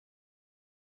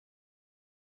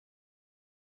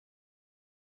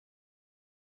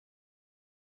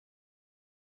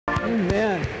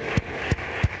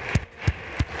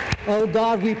Oh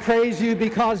God, we praise you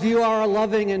because you are a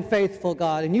loving and faithful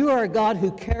God, and you are a God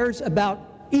who cares about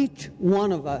each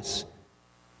one of us.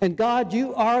 And God,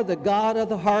 you are the God of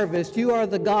the harvest. You are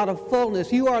the God of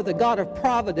fullness. You are the God of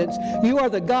providence. You are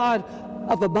the God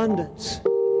of abundance.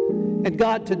 And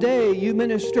God, today you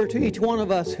minister to each one of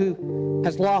us who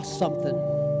has lost something.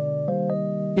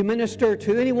 You minister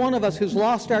to any one of us who's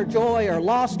lost our joy or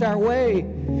lost our way.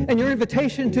 And your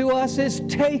invitation to us is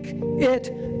take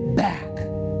it back.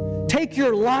 Take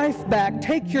your life back.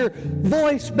 Take your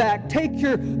voice back. Take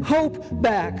your hope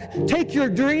back. Take your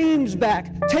dreams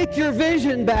back. Take your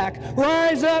vision back.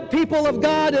 Rise up, people of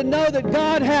God, and know that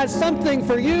God has something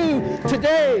for you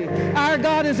today. Our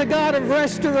God is a God of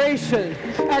restoration.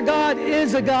 Our God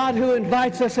is a God who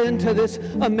invites us into this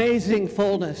amazing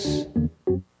fullness.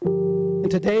 And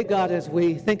today, God, as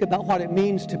we think about what it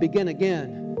means to begin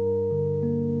again,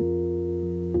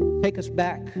 take us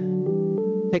back.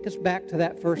 Take us back to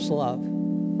that first love.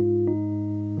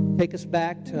 Take us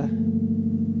back to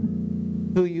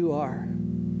who you are.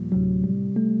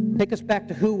 Take us back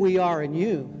to who we are in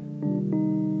you.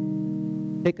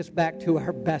 Take us back to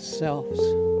our best selves.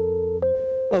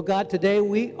 Oh God, today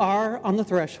we are on the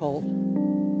threshold.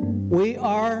 We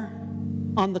are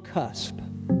on the cusp.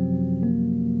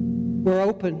 We're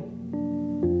open.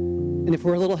 And if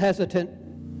we're a little hesitant,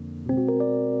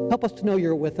 help us to know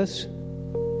you're with us.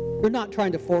 You're not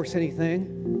trying to force anything.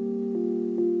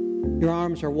 Your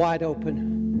arms are wide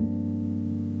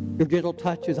open. Your gentle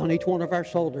touch is on each one of our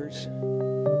shoulders.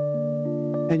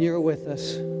 And you're with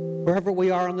us wherever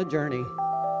we are on the journey.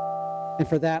 And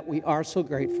for that, we are so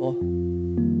grateful.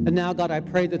 And now, God, I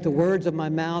pray that the words of my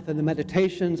mouth and the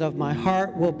meditations of my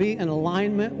heart will be in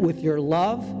alignment with your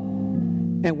love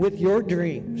and with your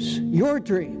dreams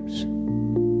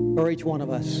for each one of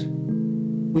us.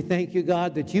 We thank you,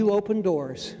 God, that you open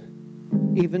doors,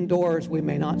 even doors we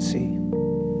may not see.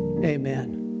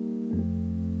 Amen.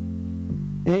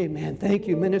 Amen. Thank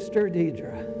you, Minister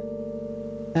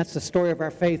Deidre. That's the story of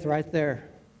our faith right there.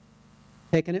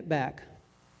 Taking it back.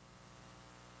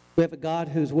 We have a God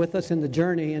who's with us in the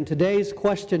journey, and today's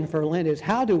question for Lent is,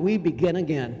 how do we begin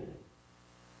again?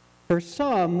 For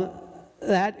some,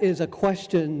 that is a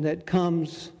question that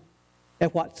comes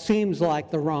at what seems like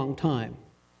the wrong time.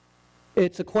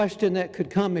 It's a question that could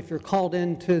come if you're called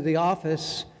into the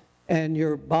office and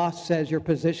your boss says your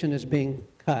position is being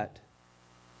cut.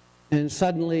 And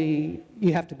suddenly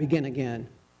you have to begin again.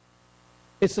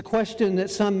 It's the question that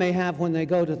some may have when they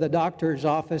go to the doctor's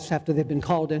office after they've been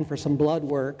called in for some blood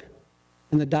work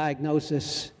and the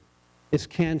diagnosis is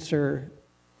cancer,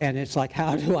 and it's like,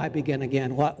 how do I begin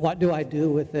again? What do I do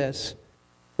with this?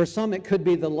 For some, it could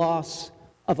be the loss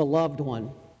of a loved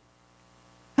one.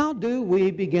 How do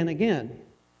we begin again?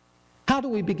 How do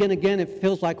we begin again if it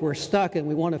feels like we're stuck and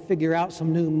we want to figure out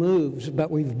some new moves,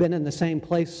 but we've been in the same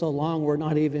place so long we're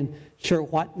not even sure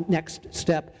what next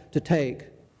step to take?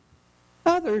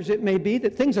 Others, it may be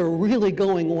that things are really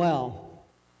going well.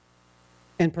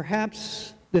 And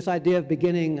perhaps this idea of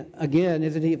beginning again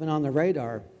isn't even on the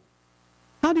radar.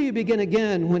 How do you begin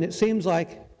again when it seems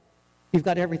like you've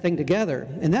got everything together?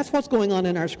 And that's what's going on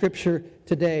in our scripture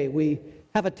today. We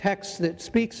have a text that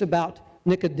speaks about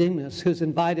Nicodemus, who's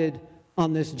invited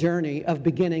on this journey of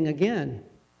beginning again.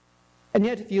 And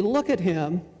yet, if you look at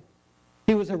him,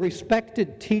 he was a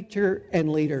respected teacher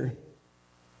and leader.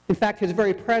 In fact, his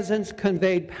very presence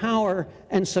conveyed power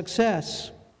and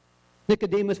success.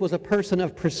 Nicodemus was a person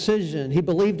of precision. He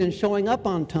believed in showing up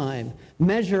on time,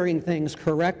 measuring things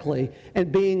correctly,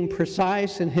 and being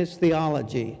precise in his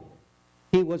theology.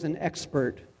 He was an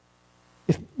expert.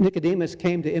 If Nicodemus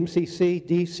came to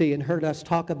MCCDC and heard us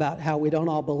talk about how we don't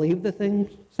all believe the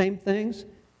same things,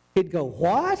 he'd go,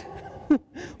 "What?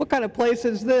 What kind of place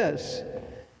is this?"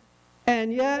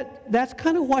 And yet, that's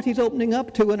kind of what he's opening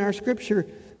up to in our scripture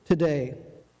today.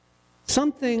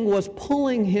 Something was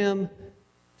pulling him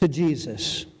to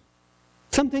Jesus.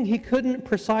 Something he couldn't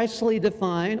precisely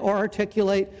define or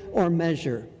articulate or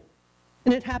measure.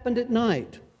 And it happened at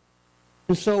night.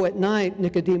 And so at night,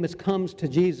 Nicodemus comes to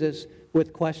Jesus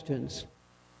with questions.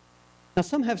 Now,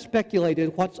 some have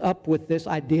speculated what's up with this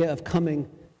idea of coming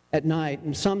at night.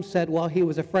 And some said, well, he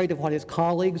was afraid of what his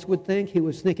colleagues would think. He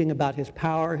was thinking about his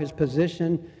power, his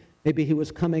position. Maybe he was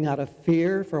coming out of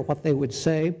fear for what they would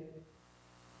say.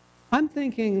 I'm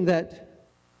thinking that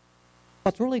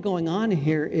what's really going on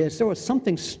here is there was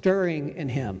something stirring in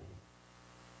him,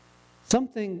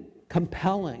 something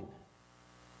compelling,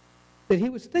 that he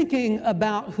was thinking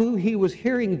about who he was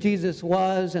hearing Jesus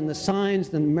was and the signs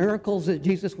and miracles that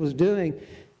Jesus was doing.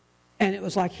 And it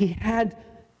was like he had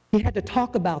to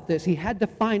talk about this. He had to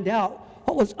find out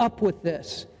what was up with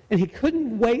this. And he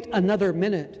couldn't wait another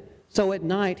minute. So at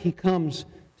night, he comes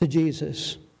to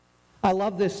Jesus. I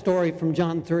love this story from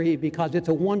John 3 because it's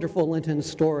a wonderful Lenten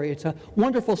story. It's a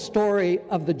wonderful story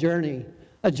of the journey,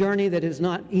 a journey that is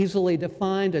not easily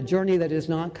defined, a journey that is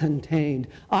not contained.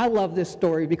 I love this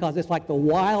story because it's like the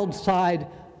wild side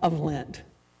of Lent.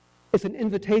 It's an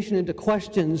invitation into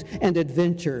questions and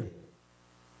adventure.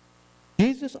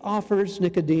 Jesus offers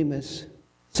Nicodemus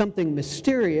something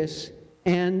mysterious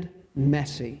and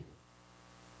messy.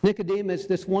 Nicodemus,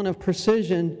 this one of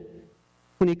precision,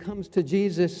 when he comes to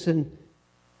Jesus and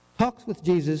talks with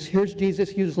Jesus, hears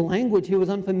Jesus use language he was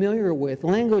unfamiliar with,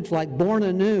 language like born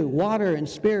anew, water and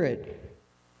spirit.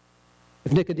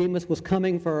 If Nicodemus was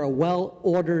coming for a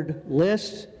well-ordered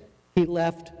list, he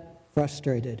left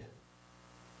frustrated.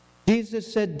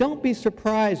 Jesus said, "Don't be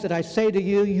surprised that I say to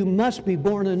you, you must be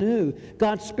born anew.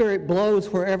 God's Spirit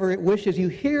blows wherever it wishes. You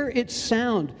hear its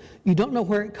sound. You don't know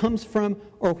where it comes from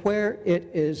or where it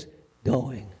is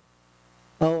going."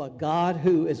 Oh, a God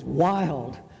who is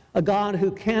wild, a God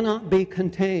who cannot be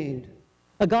contained,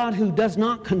 a God who does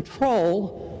not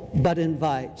control but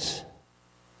invites.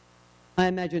 I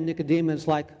imagine Nicodemus,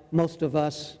 like most of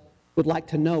us, would like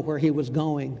to know where he was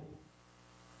going.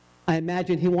 I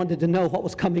imagine he wanted to know what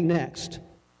was coming next.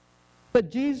 But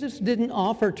Jesus didn't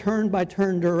offer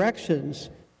turn-by-turn directions.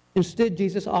 Instead,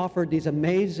 Jesus offered these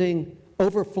amazing,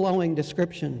 overflowing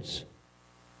descriptions.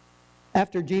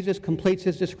 After Jesus completes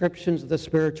his descriptions of the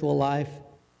spiritual life,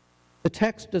 the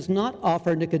text does not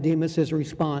offer Nicodemus his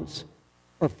response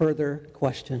or further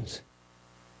questions.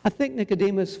 I think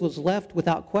Nicodemus was left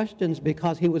without questions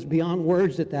because he was beyond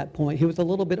words at that point. He was a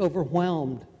little bit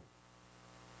overwhelmed.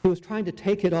 He was trying to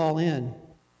take it all in.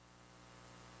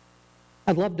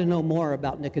 I'd love to know more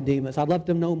about Nicodemus. I'd love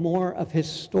to know more of his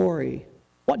story.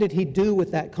 What did he do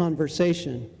with that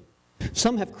conversation?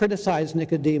 Some have criticized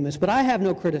Nicodemus, but I have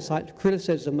no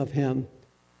criticism of him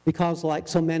because, like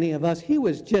so many of us, he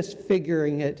was just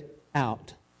figuring it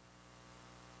out.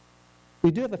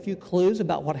 We do have a few clues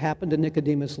about what happened to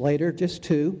Nicodemus later, just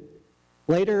two.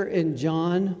 Later in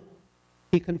John,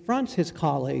 he confronts his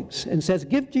colleagues and says,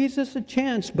 "Give Jesus a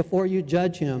chance before you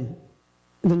judge him."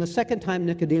 And then the second time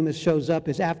Nicodemus shows up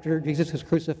is after Jesus'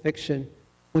 crucifixion,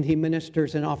 when he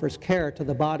ministers and offers care to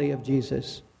the body of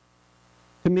Jesus.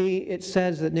 To me, it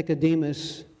says that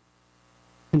Nicodemus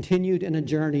continued in a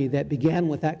journey that began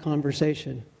with that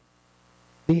conversation.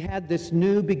 He had this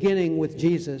new beginning with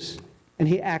Jesus, and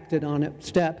he acted on it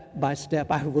step by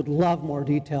step. I would love more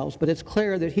details, but it's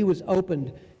clear that he was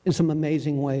opened in some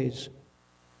amazing ways.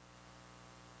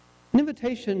 An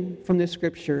invitation from this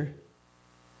scripture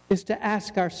is to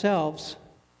ask ourselves,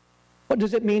 what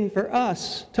does it mean for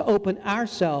us to open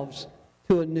ourselves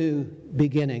to a new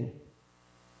beginning?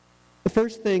 The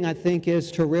first thing, I think,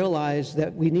 is to realize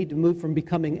that we need to move from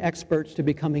becoming experts to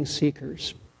becoming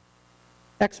seekers.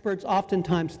 Experts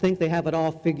oftentimes think they have it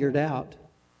all figured out.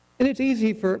 And it's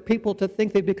easy for people to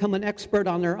think they've become an expert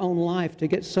on their own life, to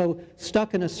get so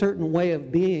stuck in a certain way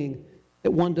of being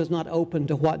that one does not open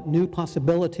to what new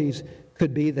possibilities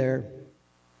could be there.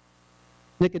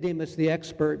 Nicodemus, the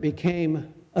expert,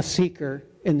 became a seeker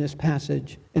in this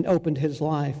passage and opened his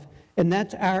life. And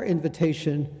that's our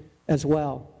invitation as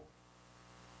well.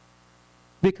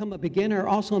 Become a beginner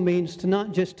also means to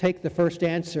not just take the first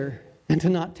answer and to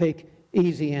not take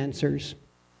easy answers.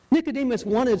 Nicodemus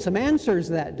wanted some answers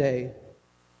that day.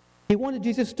 He wanted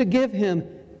Jesus to give him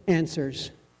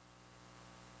answers.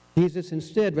 Jesus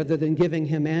instead, rather than giving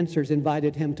him answers,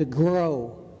 invited him to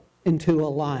grow into a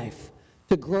life,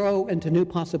 to grow into new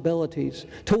possibilities,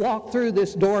 to walk through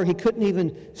this door he couldn't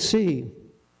even see.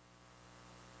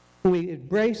 When we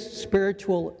embrace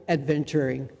spiritual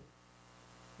adventuring,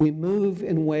 we move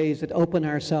in ways that open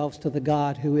ourselves to the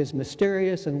God who is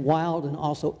mysterious and wild and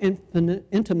also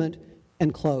intimate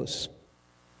and close.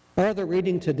 Our other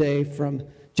reading today from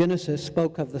Genesis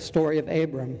spoke of the story of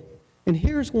Abram. And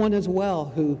here's one as well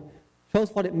who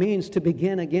shows what it means to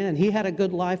begin again. He had a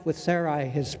good life with Sarai,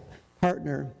 his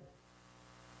partner.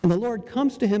 And the Lord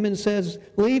comes to him and says,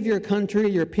 "Leave your country,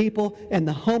 your people, and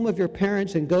the home of your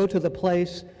parents and go to the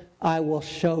place I will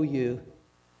show you."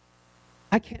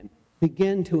 I can't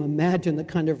begin to imagine the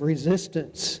kind of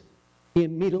resistance he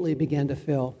immediately began to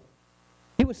feel.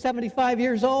 He was 75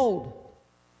 years old.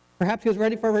 Perhaps he was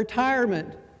ready for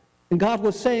retirement. And God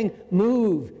was saying,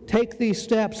 move, take these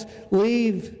steps,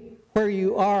 leave where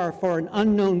you are for an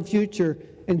unknown future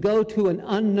and go to an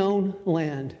unknown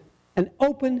land. An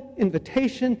open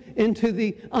invitation into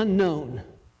the unknown.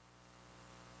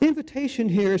 The invitation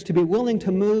here is to be willing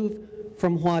to move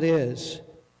from what is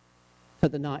to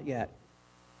the not yet.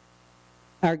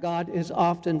 Our God is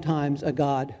oftentimes a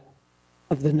God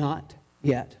of the not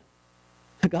yet.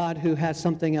 A God who has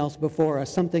something else before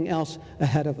us, something else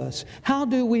ahead of us. How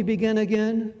do we begin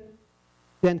again?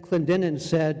 Ben Clendenin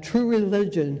said, true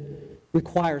religion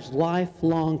requires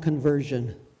lifelong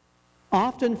conversion,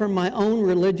 often from my own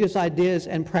religious ideas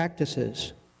and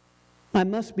practices. I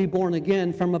must be born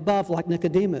again from above like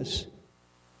Nicodemus,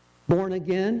 born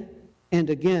again and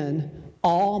again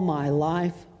all my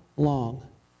life long,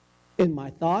 in my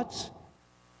thoughts,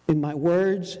 in my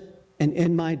words, and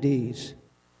in my deeds.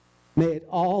 May it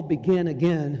all begin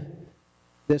again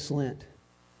this Lent.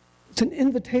 It's an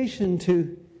invitation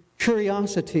to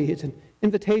curiosity. It's an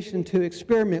invitation to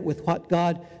experiment with what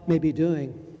God may be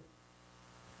doing.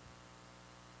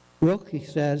 Rilke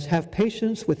says, have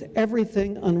patience with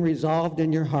everything unresolved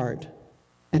in your heart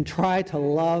and try to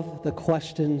love the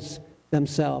questions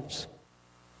themselves.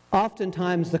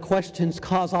 Oftentimes the questions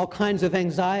cause all kinds of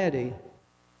anxiety.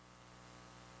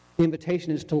 The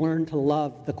invitation is to learn to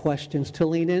love the questions, to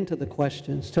lean into the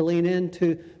questions, to lean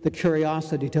into the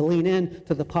curiosity, to lean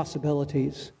into the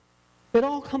possibilities. It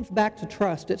all comes back to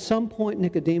trust. At some point,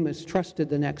 Nicodemus trusted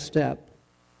the next step.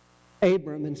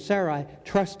 Abram and Sarai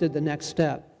trusted the next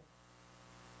step.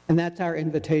 And that's our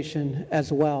invitation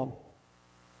as well.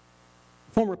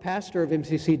 Former pastor of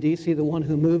MCCDC, the one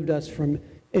who moved us from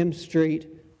M Street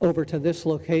over to this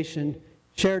location,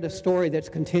 shared a story that's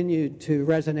continued to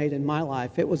resonate in my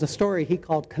life. It was a story he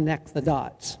called Connect the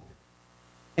Dots.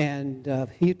 And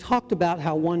he talked about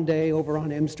how one day over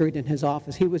on M Street in his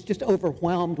office, he was just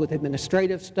overwhelmed with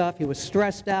administrative stuff. He was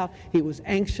stressed out. He was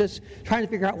anxious, trying to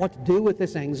figure out what to do with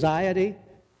this anxiety.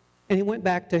 And he went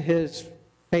back to his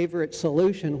favorite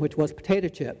solution, which was potato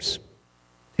chips.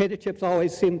 Potato chips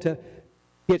always seemed to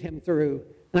get him through.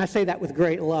 And I say that with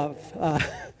great love.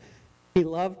 He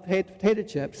loved potato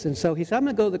chips. And so he said, I'm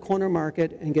going to go to the corner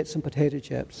market and get some potato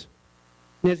chips.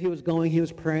 And as he was going, he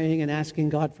was praying and asking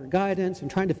God for guidance and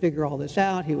trying to figure all this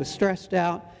out. He was stressed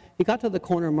out. He got to the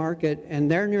corner market, and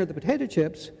there near the potato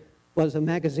chips was a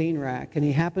magazine rack. And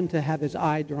he happened to have his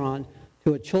eye drawn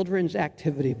to a children's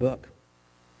activity book.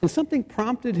 And something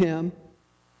prompted him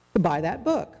to buy that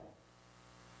book.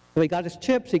 So he got his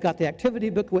chips, he got the activity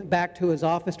book, went back to his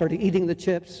office, started eating the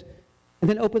chips, and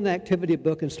then opened the activity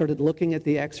book and started looking at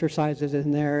the exercises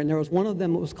in there. And there was one of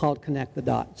them that was called Connect the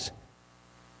Dots.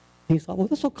 And he thought, well,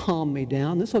 this will calm me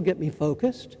down. This will get me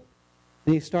focused.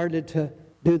 And he started to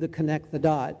do the Connect the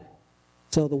Dot.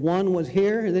 So the one was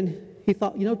here, and then he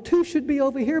thought, two should be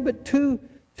over here, but two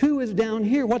is down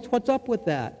here. What's up with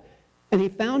that? And he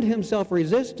found himself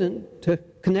resistant to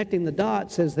connecting the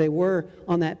dots as they were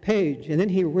on that page. And then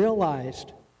he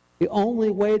realized the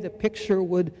only way the picture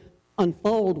would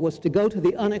unfold was to go to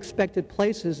the unexpected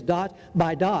places dot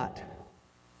by dot,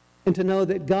 and to know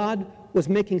that God was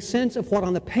making sense of what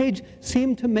on the page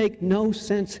seemed to make no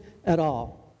sense at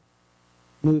all.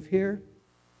 Move here,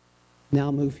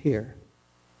 now move here.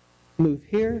 Move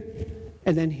here,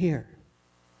 and then here.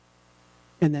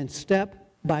 And then step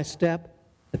by step,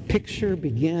 the picture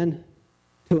began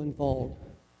to unfold.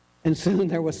 And soon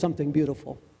there was something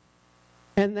beautiful.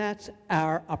 And that's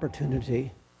our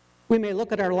opportunity. We may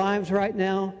look at our lives right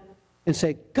now and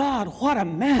say, God, what a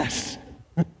mess.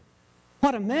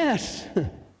 What a mess.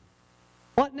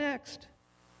 What next?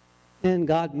 And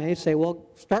God may say, well,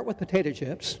 start with potato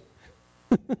chips.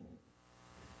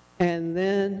 and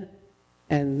then.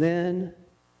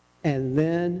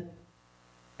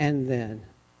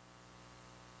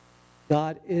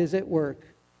 God is at work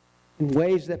in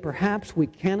ways that perhaps we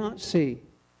cannot see,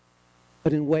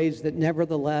 but in ways that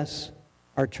nevertheless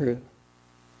are true.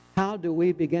 How do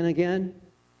we begin again?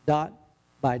 Dot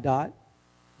by dot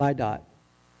by dot.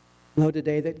 Know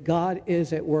today that God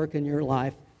is at work in your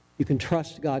life. You can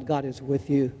trust God. God is with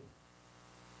you.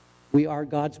 We are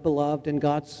God's beloved and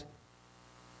God's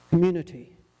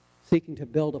community, seeking to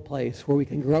build a place where we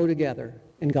can grow together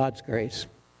in God's grace.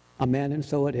 Amen, and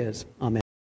so it is. Amen.